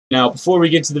Now, before we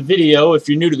get to the video, if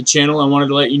you're new to the channel, I wanted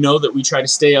to let you know that we try to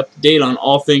stay up to date on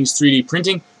all things 3D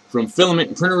printing, from filament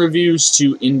and printer reviews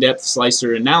to in-depth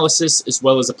slicer analysis, as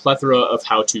well as a plethora of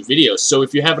how-to videos. So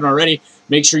if you haven't already,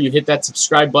 make sure you hit that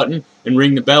subscribe button and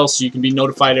ring the bell so you can be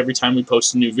notified every time we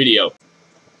post a new video.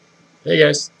 Hey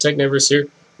guys, TechNeighbors here.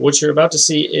 What you're about to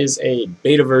see is a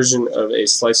beta version of a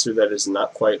slicer that is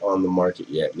not quite on the market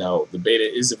yet. Now, the beta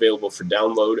is available for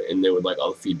download, and they would like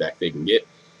all the feedback they can get.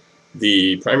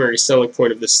 The primary selling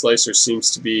point of this slicer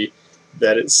seems to be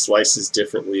that it slices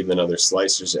differently than other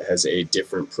slicers. It has a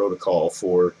different protocol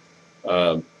for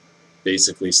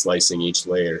basically slicing each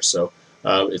layer. So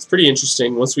it's pretty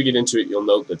interesting. Once we get into it, you'll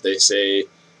note that they say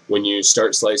when you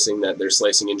start slicing that their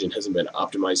slicing engine hasn't been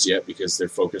optimized yet because they're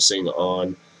focusing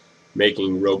on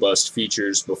making robust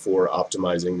features before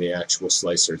optimizing the actual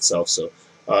slicer itself. So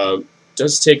it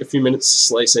does take a few minutes to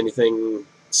slice anything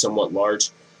somewhat large,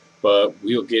 but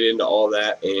we'll get into all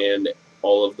that and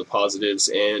all of the positives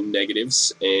and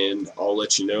negatives, and I'll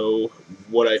let you know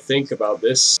what I think about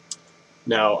this.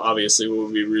 Now, obviously,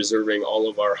 we'll be reserving all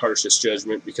of our harshest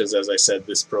judgment because, as I said,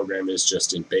 this program is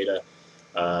just in beta.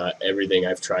 Everything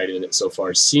I've tried in it so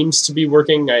far seems to be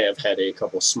working. I have had a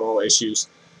couple small issues,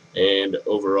 and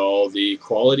overall the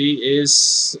quality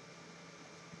is,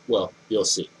 well, you'll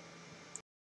see.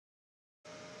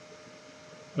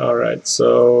 Alright,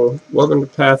 so welcome to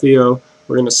Pathio.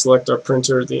 We're going to select our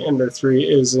printer. The Ender 3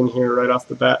 is in here right off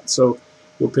the bat, so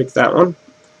we'll pick that one.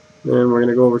 Then we're going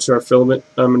to go over to our filament.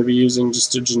 I'm going to be using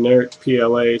just a generic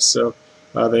PLA, so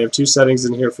they have two settings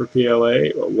in here for PLA.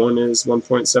 One is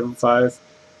 1.75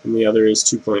 and the other is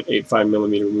 2.85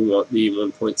 millimeter. We want the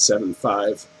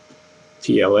 1.75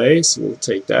 PLA, so we'll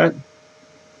take that.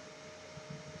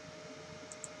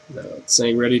 Now it's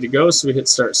saying ready to go, so we hit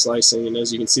start slicing, and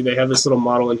as you can see they have this little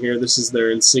model in here. This is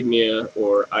their insignia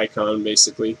or icon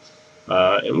basically,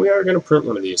 and we are going to print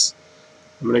one of these.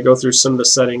 I'm going to go through some of the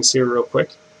settings here real quick.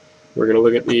 We're going to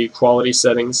look at the quality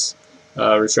settings.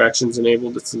 Retraction's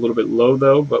enabled. It's a little bit low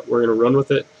though, but we're going to run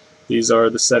with it. These are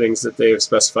the settings that they have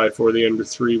specified for the Ender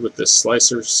 3 with this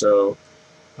slicer, so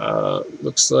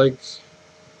looks like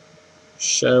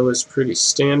shadow is pretty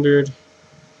standard.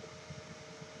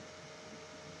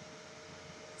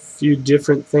 Few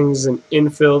different things in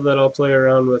infill that I'll play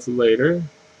around with later,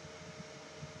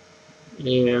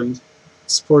 and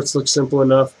supports look simple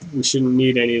enough. We shouldn't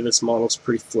need any of this. Model's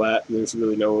pretty flat and there's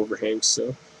really no overhangs,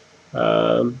 so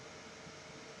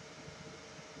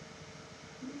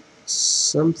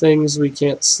some things we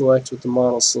can't select with the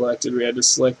model selected. We had to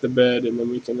select the bed and then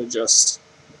we can adjust.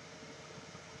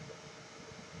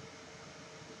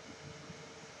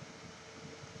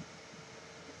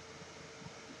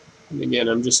 And again,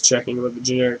 I'm just checking what the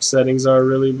generic settings are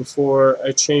really before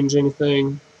I change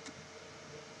anything.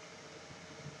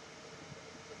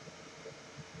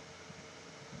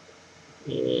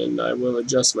 And I will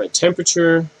adjust my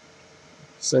temperature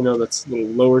because I know that's a little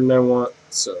lower than I want.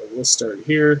 So we'll start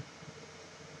here.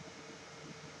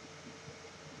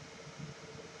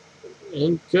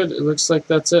 And good, it looks like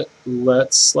that's it.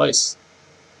 Let's slice.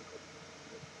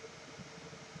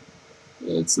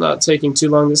 It's not taking too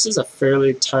long. This is a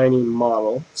fairly tiny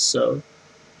model, so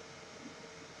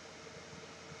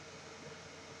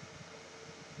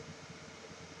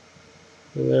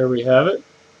there we have it.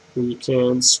 We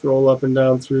can scroll up and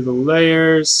down through the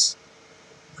layers.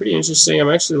 Pretty interesting. I'm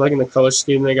actually liking the color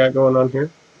scheme they got going on here.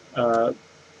 I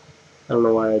don't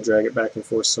know why I drag it back and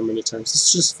forth so many times.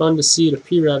 It's just fun to see it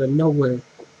appear out of nowhere.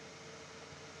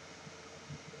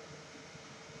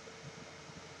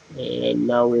 And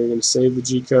now we're going to save the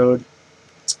G code.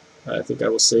 I think I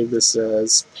will save this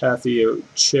as Pathio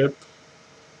chip.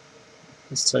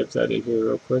 Let's type that in here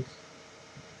real quick.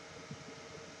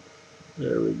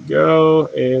 There we go,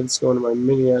 and it's going to my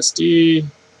mini SD.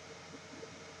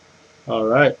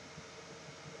 Alright.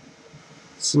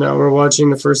 So now we're watching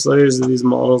the first layers of these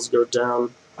models go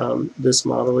down. This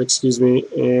model, excuse me,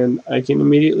 and I can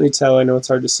immediately tell, I know it's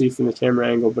hard to see from the camera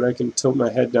angle, but I can tilt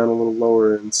my head down a little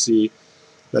lower and see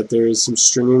that there is some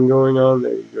stringing going on.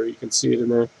 There you go, you can see it in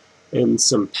there, and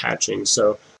some patching.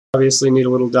 So obviously need a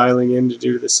little dialing in to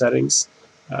do the settings,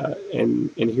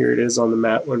 and here it is on the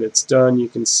mat when it's done. You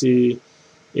can see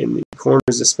in the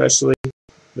corners especially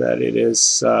that it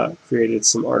has created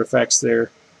some artifacts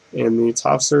there, and the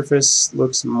top surface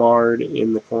looks marred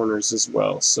in the corners as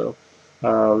well. So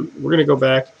we're going to go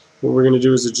back. What we're going to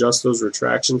do is adjust those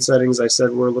retraction settings. I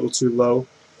said we're a little too low.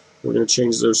 We're going to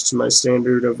change those to my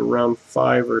standard of around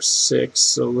 5 or 6.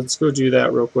 So let's go do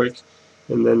that real quick,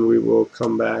 and then we will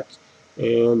come back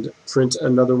and print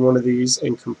another one of these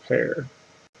and compare.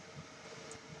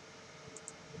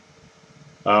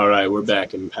 Alright, we're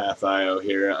back in Pathio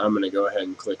here. I'm going to go ahead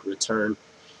and click return.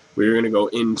 We're going to go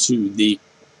into the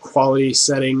quality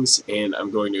settings, and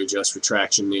I'm going to adjust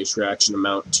retraction, the retraction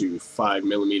amount to 5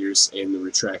 millimeters and the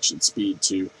retraction speed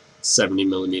to 70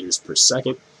 millimeters per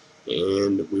second.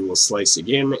 And we will slice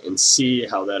again and see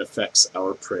how that affects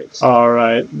our print.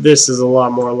 Alright, this is a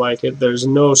lot more like it. There's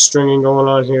no stringing going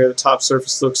on here. The top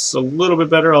surface looks a little bit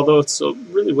better, although it's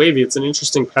really wavy. It's an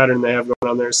interesting pattern they have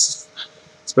going on there,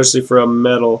 especially for a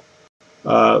metal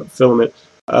filament.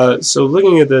 So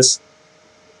looking at this,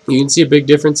 you can see a big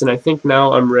difference, and I think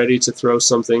now I'm ready to throw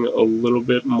something a little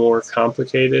bit more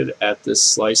complicated at this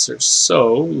slicer.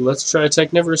 So let's try a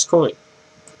Technivorous coin.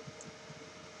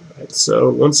 Right,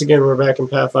 so once again, we're back in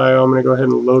Pathio. I'm going to go ahead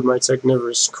and load my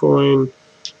Technivorous coin.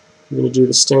 I'm going to do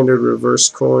the standard reverse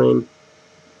coin.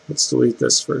 Let's delete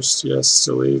this first. Yes,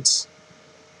 delete.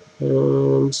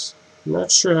 And I'm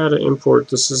not sure how to import.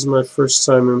 This is my first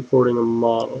time importing a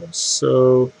model,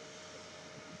 so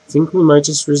I think we might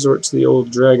just resort to the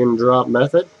old drag and drop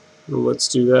method. Let's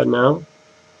do that now.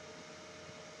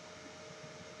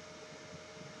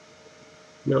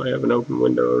 No, I have an open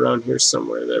window around here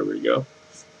somewhere. There we go.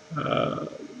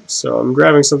 So I'm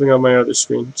grabbing something on my other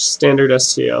screen. Standard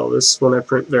STL. This one I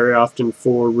print very often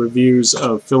for reviews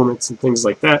of filaments and things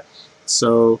like that.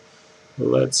 So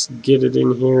let's get it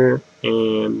in here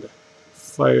and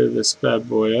fire this bad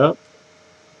boy up.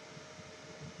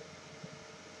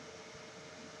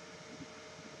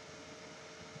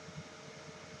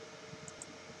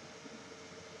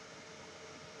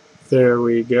 There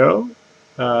we go.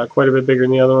 Quite a bit bigger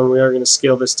than the other one. We are going to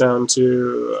scale this down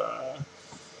to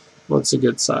what's a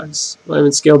good size? Well, I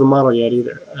haven't scaled the model yet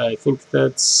either. I think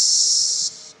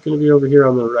that's going to be over here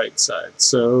on the right side.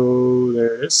 So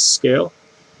there it is, scale.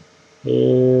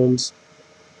 And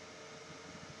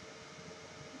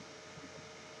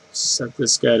set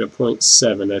this guy to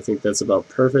 0.7. I think that's about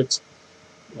perfect.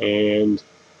 And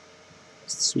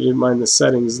so we didn't mind the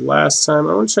settings last time.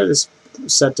 I want to try this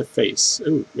set to face.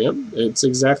 Ooh, yep, it's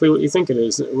exactly what you think it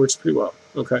is. It works pretty well.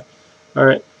 Okay.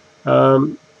 Alright.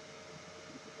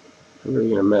 I'm really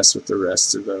going to mess with the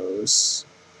rest of those.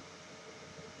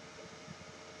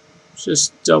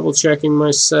 Just double checking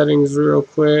my settings real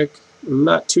quick. I'm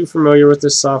not too familiar with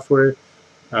this software.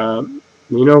 You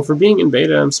know, for being in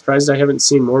beta, I'm surprised I haven't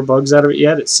seen more bugs out of it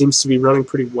yet. It seems to be running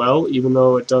pretty well, even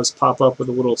though it does pop up with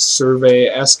a little survey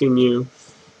asking you,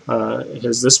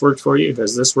 has this worked for you?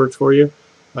 Has this worked for you?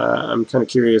 I'm kind of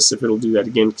curious if it'll do that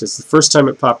again, because the first time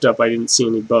it popped up I didn't see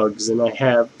any bugs, and I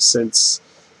have since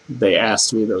they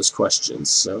asked me those questions.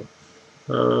 So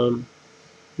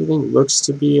everything looks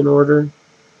to be in order.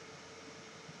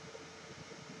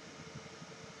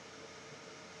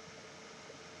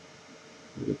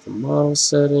 Get the model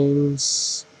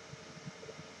settings.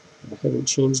 I haven't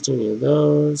changed any of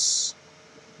those.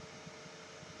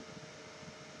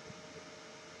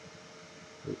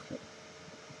 Okay.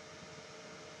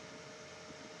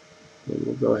 Then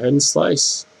we'll go ahead and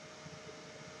slice.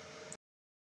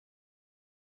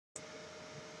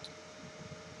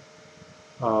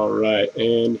 Alright,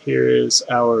 and here is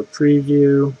our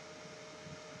preview.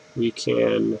 We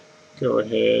can go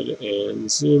ahead and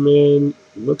zoom in.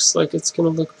 Looks like it's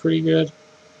going to look pretty good,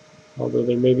 although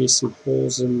there may be some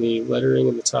holes in the lettering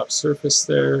in the top surface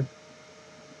there.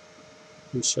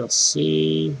 We shall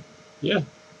see. Yeah,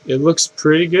 it looks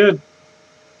pretty good.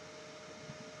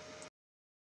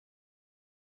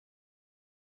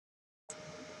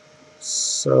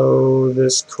 So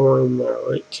this coin,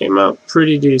 though, it came out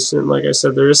pretty decent. Like I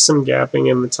said, there is some gapping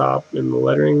in the top in the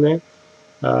lettering there.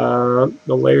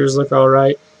 The layers look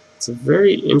alright. It's a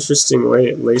very interesting way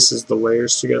it laces the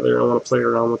layers together. I want to play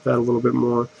around with that a little bit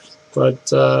more.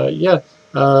 But yeah,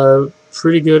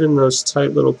 pretty good in those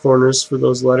tight little corners for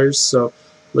those letters. So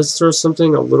let's throw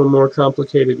something a little more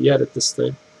complicated yet at this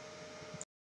thing.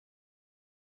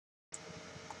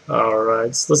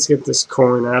 Alright, so let's get this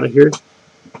coin out of here.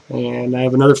 And I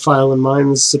have another file in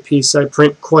mind. This is a piece I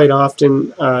print quite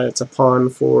often. It's a pawn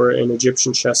for an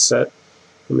Egyptian chess set.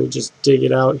 Let me just dig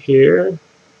it out here.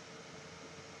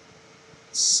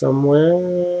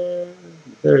 Somewhere.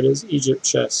 There it is, Egypt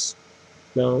chess.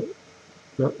 No.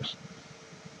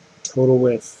 Total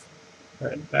width.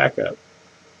 Alright, back up.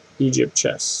 Egypt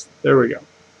chess. There we go.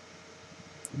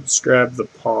 Let's grab the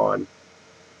pawn.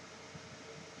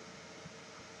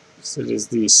 So it is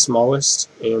the smallest,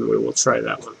 and we will try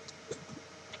that one.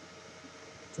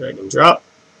 Drag and drop.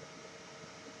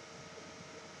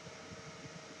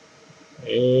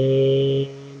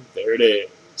 And there it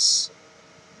is.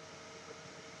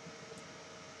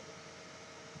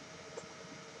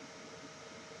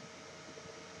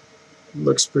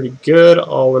 looks pretty good.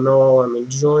 All in all, I'm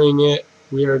enjoying it.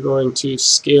 We are going to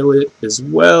scale it as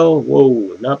well.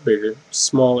 Whoa, not bigger,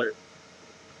 smaller.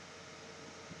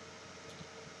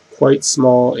 Quite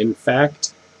small, in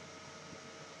fact.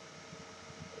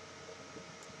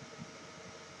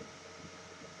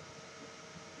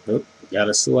 Oh,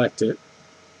 gotta select it.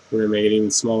 We're gonna make it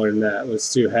even smaller than that.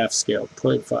 Let's do half scale,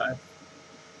 0.5.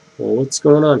 Well, what's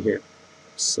going on here?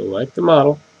 Select the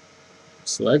model,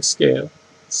 select scale,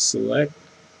 select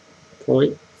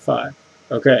 0.5.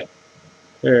 Okay,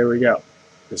 there we go.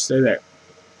 Just stay there.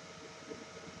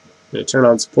 I'm gonna turn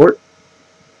on support,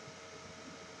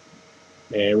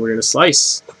 and we're gonna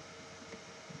slice.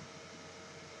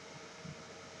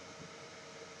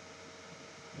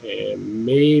 And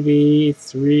maybe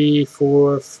 3,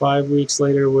 4, 5 weeks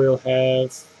later we'll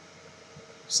have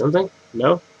something?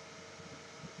 No?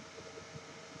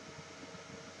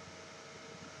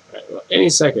 Right, well, any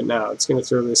second now it's going to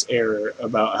throw this error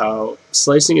about how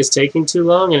slicing is taking too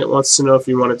long, and it wants to know if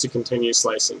you want it to continue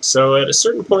slicing. So at a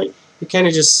certain point it kind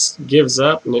of just gives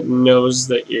up, and it knows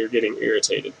that you're getting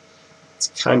irritated. It's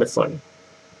kind of funny.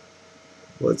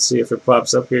 Let's see if it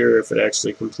pops up here, if it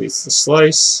actually completes the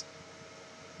slice.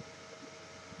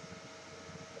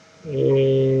 And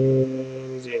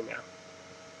any day now.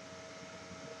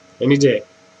 Any day.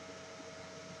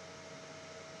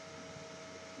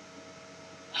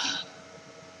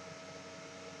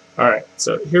 Alright,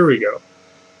 so here we go.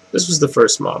 This was the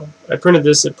first model. I printed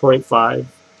this at 0.5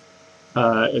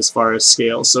 as far as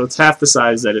scale, so it's half the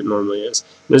size that it normally is.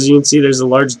 And as you can see, there's a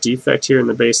large defect here in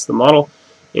the base of the model,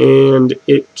 and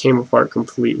it came apart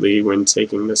completely when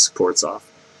taking the supports off.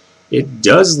 It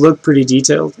does look pretty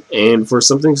detailed, and for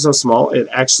something so small, it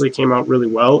actually came out really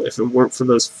well if it weren't for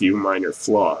those few minor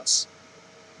flaws.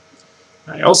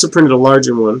 I also printed a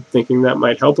larger one, thinking that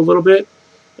might help a little bit,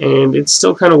 and it's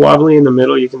still kind of wobbly in the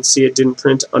middle. You can see it didn't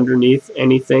print underneath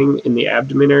anything in the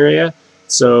abdomen area,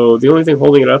 so the only thing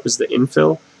holding it up is the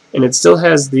infill, and it still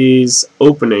has these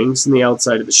openings in the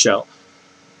outside of the shell.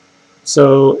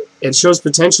 So it shows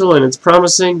potential and it's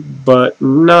promising, but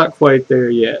not quite there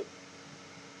yet.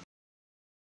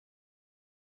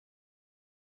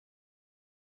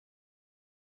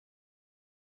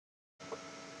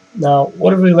 Now,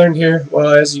 what have we learned here?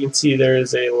 Well, as you can see, there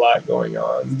is a lot going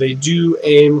on. They do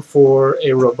aim for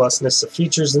a robustness of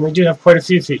features, and they do have quite a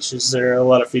few features. There are a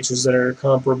lot of features that are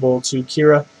comparable to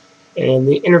Kira, and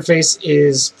the interface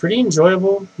is pretty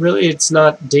enjoyable. Really, it's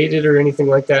not dated or anything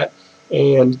like that,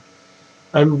 and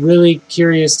I'm really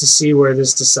curious to see where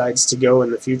this decides to go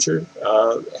in the future.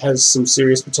 It has some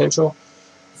serious potential.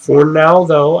 For now,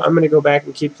 though, I'm going to go back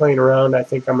and keep playing around. I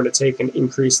think I'm going to take and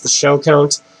increase the shell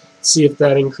count, see if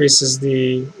that increases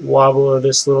the wobble of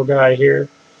this little guy here,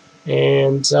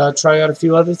 and try out a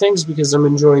few other things because I'm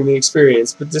enjoying the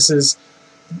experience. But this is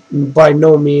by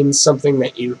no means something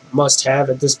that you must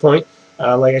have at this point.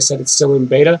 Like I said, it's still in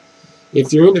beta.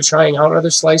 If you're into trying out other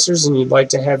slicers and you'd like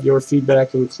to have your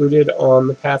feedback included on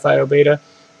the Pathio Beta,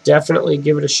 definitely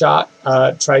give it a shot.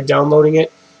 Try downloading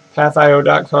it.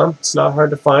 Pathio.com. It's not hard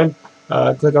to find.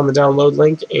 Click on the download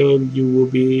link and you will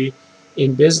be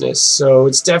in business. So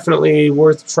it's definitely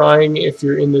worth trying if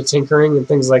you're into tinkering and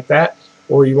things like that,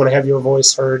 or you want to have your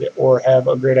voice heard or have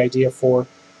a great idea for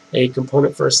a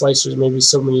component for a slicer maybe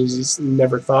somebody you've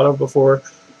never thought of before,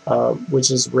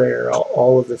 which is rare.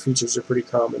 All of the features are pretty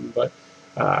common, but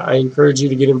I encourage you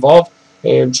to get involved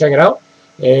and check it out.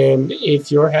 And if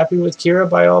you're happy with Kira,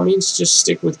 by all means, just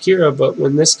stick with Kira. But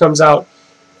when this comes out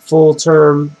full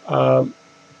term,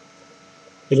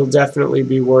 it'll definitely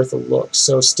be worth a look.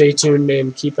 So stay tuned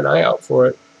and keep an eye out for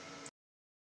it.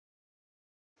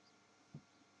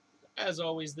 As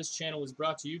always, this channel is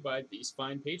brought to you by these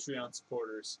fine Patreon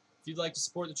supporters. If you'd like to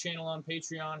support the channel on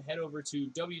Patreon, head over to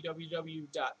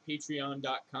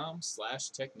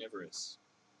www.patreon.com/technivorous.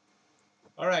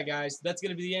 Alright guys, that's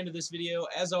going to be the end of this video.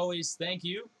 As always, thank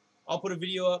you. I'll put a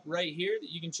video up right here that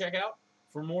you can check out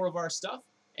for more of our stuff.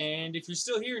 And if you're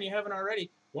still here and you haven't already,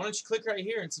 why don't you click right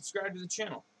here and subscribe to the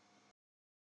channel.